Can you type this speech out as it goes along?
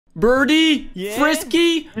Birdie, Yeah?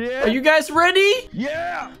 Frisky, Yeah. are you guys ready?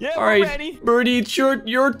 Yeah. Yeah, All we're right, ready. Birdie, it's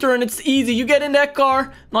your turn. It's easy. You get in that car,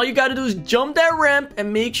 and all you gotta do is jump that ramp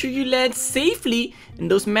and make sure you land safely in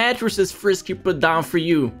those mattresses Frisky put down for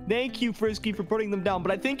you. Thank you, Frisky, for putting them down.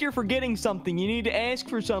 But I think you're forgetting something. You need to ask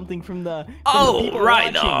for something from the people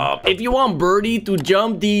right. watching. If you want Birdie to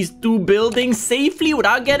jump these 2 buildings safely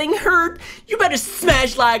without getting hurt, you better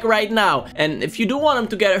smash like right now. And if you do want him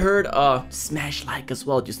to get hurt, smash like as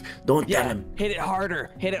well. Just don't tell him. Hit it harder.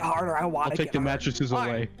 Hit it harder. I want I'll to take the mattresses All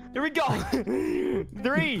away. right, here we go.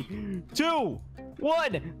 3, 2,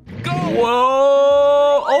 1, go.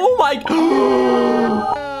 Whoa! Oh my!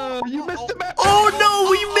 You missed the mattress. Oh no!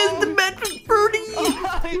 We missed the mattress, Birdie.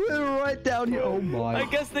 You went right down here. Oh my. I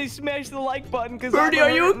guess they smashed the like button because Birdie,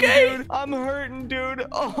 are you okay? Dude. I'm hurting, dude.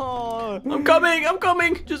 Oh. I'm coming. I'm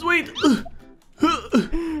coming. Just wait.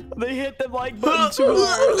 They hit the like button too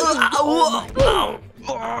hard.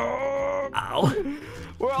 Ow! Ow!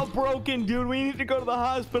 We're all broken, dude. We need to go to the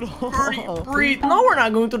hospital. Birdie, breathe. No, we're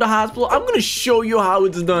not going to the hospital. I'm gonna show you how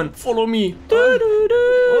it's done. Follow me.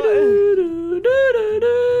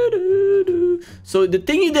 So the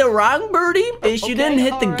thing you did wrong, Birdie, is you didn't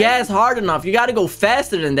hit the gas hard enough. You gotta go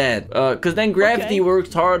faster than that. Cause then gravity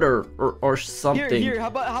works harder or something. Here. How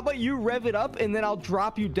about you rev it up and then I'll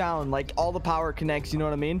drop you down like all the power connects. You know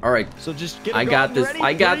what I mean? All right. So just get it I got going. this. Ready?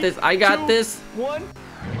 I got 3, this. I got 2, this. 1.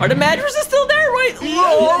 Are the mattresses still there? Wait.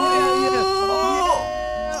 Ow.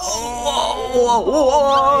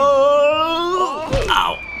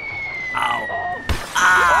 Ow.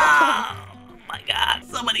 Ah. Oh my God.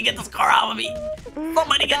 Somebody get this car out of me.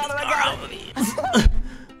 Somebody get this car out of me.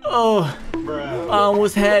 Oh. I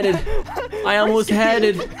almost had it. I almost had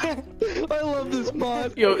it. I love this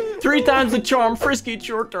mod. Yo, 3 times the charm. Frisky, it's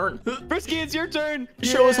your turn. Frisky, it's your turn.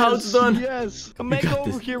 Show us how it's done. Yes. Come back got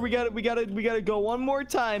over this. here. We gotta go one more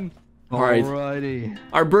time. Alright. Alrighty.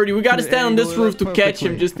 Alright, Birdie, we gotta Good stand on this angle, roof to that's catch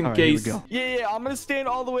him perfectly. just in Alright, here we case. go. Yeah. I'm gonna stand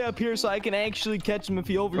all the way up here so I can actually catch him if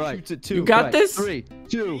he overshoots it too. You got this? 3,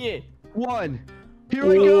 2, Yeah. 1. Here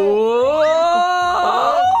we go.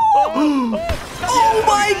 Oh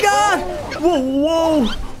my God! Whoa!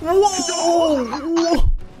 Oh my God!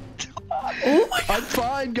 I'm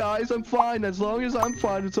fine, guys. I'm fine. As long as I'm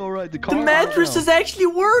fine, it's all right. The car. The mattresses actually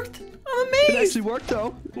worked. I'm It amazed. actually worked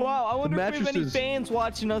though. Wow, I wonder if we have any mattresses. fans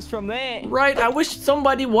watching us from that. Right, I wish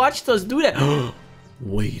somebody watched us do that.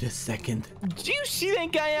 Wait a second. Do you see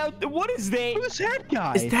that guy out there? What is that? Who's that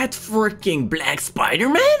guy? Is that freaking Black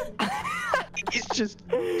Spider-Man? He's just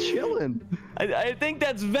chilling. I think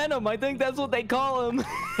that's Venom. I think that's what they call him.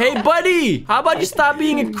 Hey, buddy! How about you stop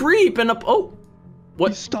being a creep and up? Oh, He's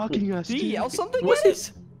what? stalking us. Did he dude. yell something? What's guys?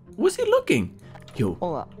 he? What's he looking? Yo,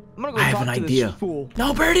 Hold on. I'm gonna go I have talk an to idea. this fool.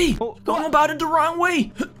 No, Birdie! Oh, Going what? about it the wrong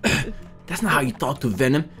way. That's not how you talk to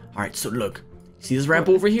Venom. All right, so look. See this ramp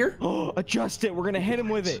over here? Oh, adjust it. We're gonna hit him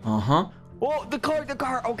with it. Uh-huh. Oh, the car.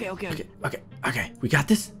 Okay. Okay. We got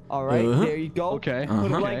this? All right, Uh-huh. there you go. Okay. Put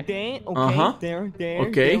it Uh-huh. like that. Okay, Uh-huh. there.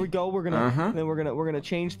 Okay. There we go. We're gonna Uh-huh. then we're gonna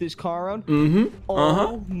change this car around. Mm-hmm. Oh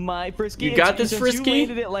Uh-huh. my Frisky! You got this, Since Frisky? You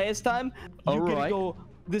landed it last time. All You can right. go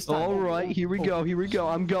this time. All right. Here we go. Here we go.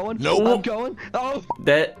 I'm going. Nope. I'm going. Oh,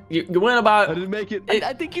 That you went I about. didn't make it.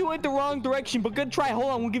 I think you went the wrong direction, but good try. Hold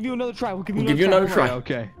on, we'll give you another try. We'll give you We'll give you another Hold on. try.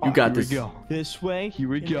 Okay. You got Here this. we go. This way. Here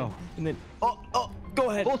we and go. then- And then go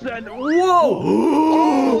ahead. Whoa!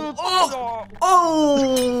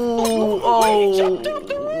 Wait, he jumped up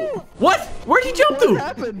the roof. What? Where'd he jump What to?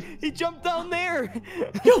 happened? He jumped down there.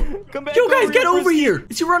 Yo, Come back yo, guys, get over Frisky. here!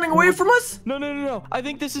 Is he running away from us? No. I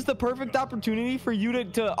think this is the perfect opportunity for you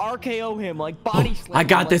to RKO him, like body slam. I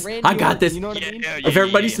got him, this. like Randy I got Orton, this. You know what I mean? If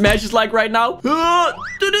everybody smashes like right now.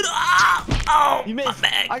 Oh, You my missed.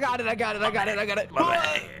 back. I got it. My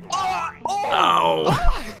back. Oh.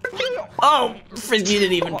 Oh, Frisbee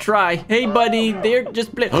didn't even try. Hey, buddy, they're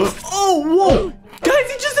just playing. Oh, whoa!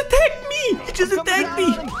 Guys, he just attacked me! He just attacked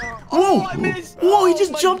me! Whoa! I missed. Whoa, he Oh,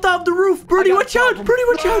 just my- jumped off the roof! Birdie, I got watch out! problem. Birdie,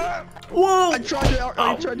 watch out! Whoa! I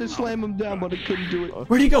tried to slam him down, but I couldn't do it.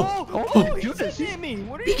 Where'd he go? Oh, he goodness. hit me.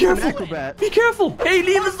 What are Be you careful! doing? acrobat. Be careful! Hey,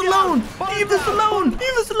 leave us alone! Bug Leave us out. alone!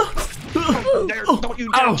 Leave us alone! There, Oh, don't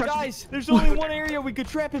you ow. dare touch me. Guys, there's only one area we could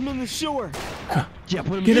trap him in the sewer. Yeah,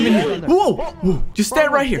 put him Get him in down here! there. Whoa! Whoa! Just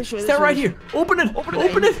stand right here! This way, this Stand way, right this here! Open it! Open it.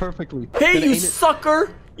 Open Aim it! perfectly. Hey, Then you aim it-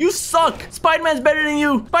 sucker! You suck! Spider-Man's better than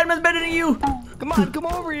you! Spider-Man's better than you! Come on, come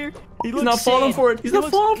over here. He's not falling for it! He's not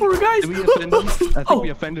falling for it, guys! Did we offend him? I think Oh. we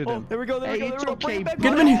offended him. There we go. Hey, it's Bring okay, it back,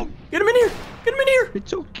 Get him buddy. in here! Get him in here! Get him in here!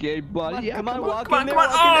 It's okay, buddy. Yeah, Come on, walk Come on, in come there,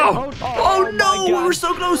 on! walk in there. Oh! Oh my no! We God. were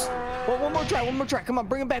so close! One more try. Come on,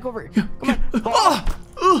 bring him back over here. Come on.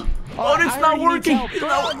 Oh! Oh, it's not working.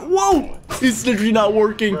 Whoa! It's literally not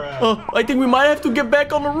working. I think we might have to get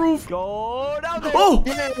back on the roof. Go down there. Oh!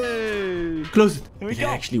 Yay. Close it. Here we Did it go.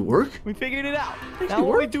 actually work? We figured it out. Now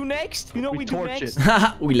what we do next? You know what we do torch next?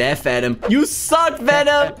 it. We laugh at him. You suck,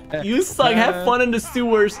 Venom. You suck. Have fun in the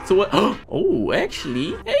sewers. So what? Oh,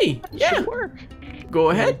 actually, hey, yeah. Should work. Go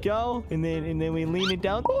There we ahead. go. And then we lean it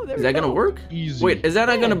down. Oh, there Is we that go. gonna work? Easy. Wait, is that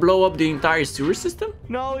not gonna blow up the entire sewer system?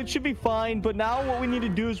 No, it should be fine. But now what we need to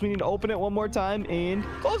do is we need to open it one more time and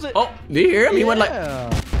close it. Oh, do you hear him? He went like, Yeah.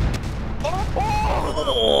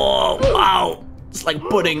 oh, wow. It's like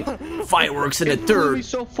putting fireworks in a It flew me turd.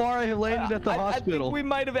 so far I landed at the I hospital. think we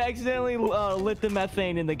might have accidentally lit the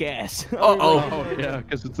methane in the gas. Uh-oh. Oh, yeah,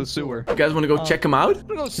 because it's a sewer. You guys wanna go check him out? I'm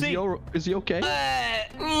gonna go see. Is he okay?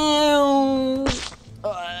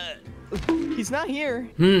 He's not here.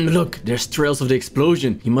 Look, there's trails of the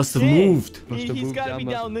explosion. He must have Yeah. moved. Must have He's moved got to down be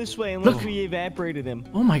the- down this way unless Look. we evaporated him.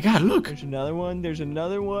 Oh my god, look. There's another one. There's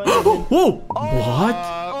another one. Whoa! What?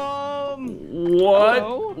 What?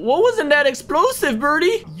 Hello? What was in that explosive,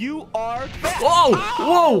 Birdie? You are fast. Whoa!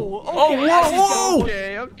 Whoa! Oh, Okay, whoa! Whoa!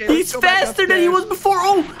 Okay, okay. He's faster than he was before.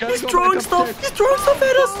 Oh, Gotta he's go throwing back stuff. upstairs. He's throwing stuff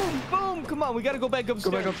at us. Boom, boom. Come on, we gotta go back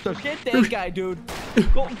upstairs. back upstairs. Get that guy, dude.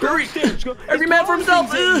 Go Hurry. upstairs. Go. Every He's man for throwing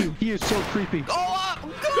himself. things at you. He is so creepy. Go up.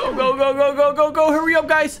 Go, go, go, go, go, go, go. Hurry up,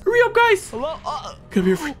 guys. Hurry up, guys. Hello? Come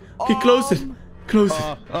here. Okay, close it. Close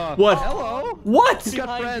it. What? Hello? What? He's got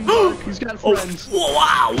Behind friends. you. Mark. He's got Oh, friends. whoa,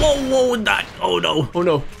 wow. Whoa, that. Oh, no. Oh,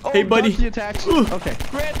 no. Hey, buddy. Dodge the attacks. Ugh. Okay.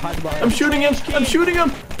 Grab I'm shooting him. I'm shooting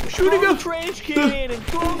him. Shooting Throw him. the trash can and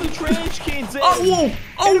throw the trash cans in. Oh, whoa.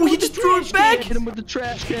 Oh, he just threw it back. Hit him with the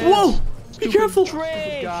trash can. Whoa. Be careful.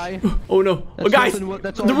 Trash. Guy. Oh, no. Oh, That's guys. nothing,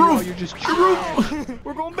 that's all The you know, roof. you're just The roof.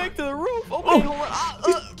 We're going back to the roof. Okay, Oh.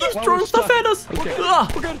 hold on. He's Well, throwing we're stuff stuck. at us. Okay.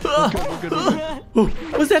 We're good, we're good. Oh,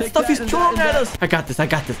 what's that Take stuff that he's and throwing that at and us? I got this. I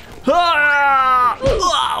got this. Ah!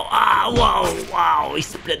 Wow. He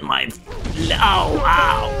split my... Ow.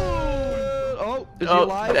 Oh, is he Oh,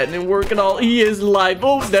 alive? that didn't work at all. He is alive.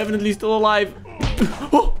 Oh, definitely still alive.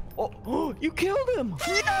 Oh, Oh, you killed him.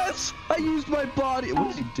 Yes! I used my body.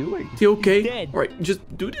 What is he doing? is he okay? Dead. All right, just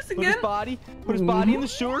do this Put again. his body in the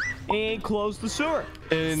sewer and close the sewer.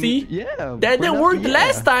 And See? Yeah. That we're didn't not- work the yeah.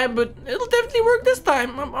 last time, but it'll definitely work this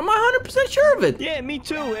time. I'm 100% sure of it. Yeah, me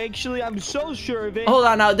too. Actually, I'm so sure of it. Hold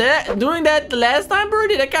on now. Doing that the last time,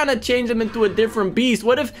 Birdie, that kind of changed him into a different beast.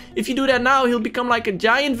 What if you do that now, he'll become like a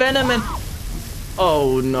giant Venom and...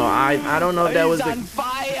 Oh no, I don't know if that was He's a... on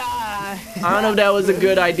fire. I don't know if that was a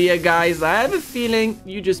good idea, guys. I have a feeling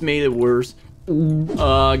you just made it worse.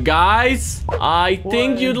 Guys, I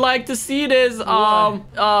think What? you'd like to see this. I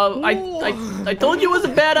told you it was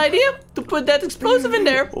a bad idea to put that explosive in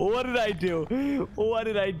there. What did I do? What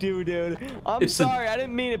did I do, dude? I'm It's a- sorry, I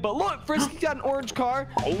didn't mean it. But look, Frisky got an orange car.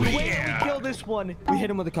 The way that we kill this one, we hit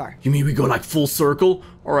him with a car. You mean we go like full circle?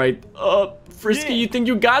 All right, Frisky, Yeah. you think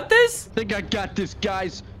you got this? I think I got this,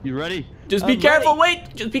 guys. You ready? Just be I'm careful. ready.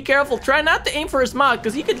 Wait, just be careful. Try not to aim for his mouth,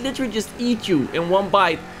 because he could literally just eat you in one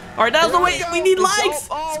bite. All right, that's the There way. we go. We need Let's go. likes.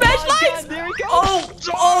 Oh Smash my likes. God, there we go.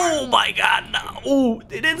 Oh my God, no. Oh,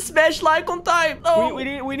 they didn't smash like on time. No.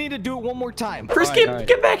 We need to do it one more time. Frisky, all right.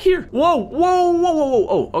 get back here. Whoa.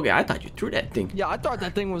 Oh, okay, I thought you threw that thing. Yeah, I thought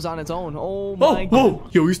that thing was on its own. Oh my God. Whoa.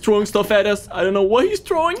 Yo, he's throwing stuff at us. I don't know what he's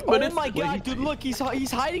throwing, but Oh it's... my God, dude! Look, he's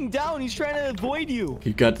hiding down. He's trying to avoid you.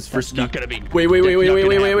 You got this, Frisky. not gonna be- Wait. that's not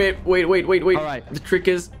gonna Wait. All right. The trick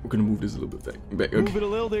is, we're gonna move this a little bit back. Move Okay. it a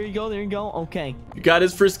little. There you go. Okay. You got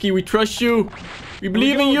this, Frisky. We trust you. We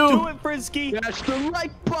believe in you. Do it, Frisky. That's the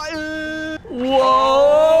right button.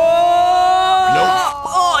 Whoa!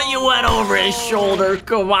 Oh, you went over his shoulder.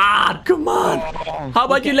 Come on. How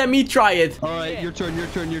about you let me try it? All right, your turn. Here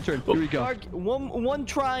we go. Mark, one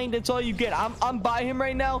try and that's all you get. I'm by him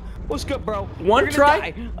right now. What's good, bro? One You're gonna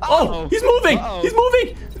try? die. Oh, he's moving. Uh-oh. He's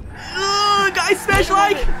moving. Guys, smash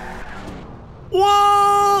like.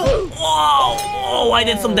 Whoa! Oh, I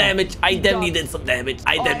did some damage. I definitely did some damage.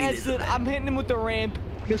 That's it. I'm hitting him with the ramp.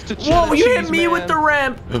 Mr. Whoa, you hit Cheese me Man. with the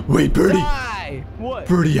ramp. Wait, Birdie. Die. What?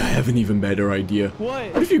 Birdie, I have an even better idea.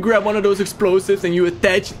 What? What if you grab one of those explosives and you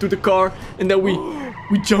attach it to the car and then we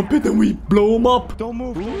jump it and we blow them up? Don't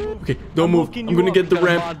move. Okay, don't move. looking I'm you gonna up. get the We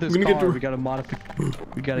gotta ramp. mod I'm this gonna get car. the We gotta modify.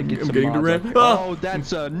 We gotta get I'm some getting the mods ramp. on. Ah. Oh,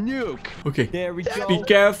 that's a nuke. Okay. There we go. Be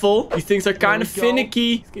careful. These things are kind of we go.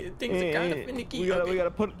 finicky. Things are kind of Eh, finicky. We gotta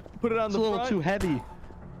Okay. put it on It's the a little front. too heavy.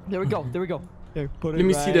 There we go. There, put it Let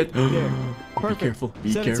me right see that. there. Be Perfect. careful.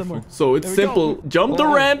 Be Set it careful. somewhere. So it's There we go. simple. Jump the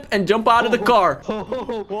Oh. ramp and jump out of the car.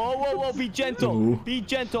 Whoa, be gentle. Oh. Be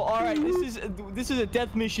gentle. All right, this is a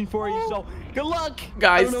death mission for you, so good luck.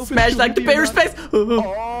 Guys, know if smash it's like the gonna be bear or space.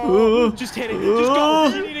 Oh, just hit it. Just go.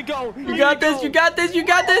 You need to go. You got this. You got this. You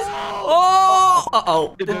got this. Oh.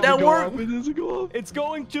 Uh-oh. It Did doesn't that go work? up, it doesn't go up. It's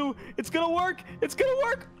going to. It's gonna work. It's gonna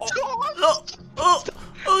work. Oh,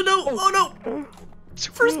 oh no. Oh no.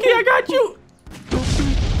 Frisky, I got you.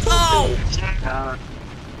 Oh.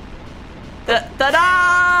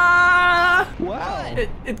 Ta-da! Wow.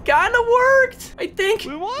 It kind of worked, I think.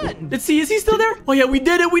 We won. Let's see, is he still there? Oh yeah, we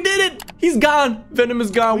did it, we did it. He's gone. Venom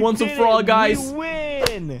is gone once and for all, guys. We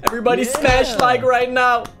win. Everybody smash like right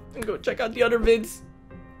now. And go check out the other vids.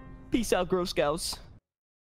 Peace out, Girl Scouts.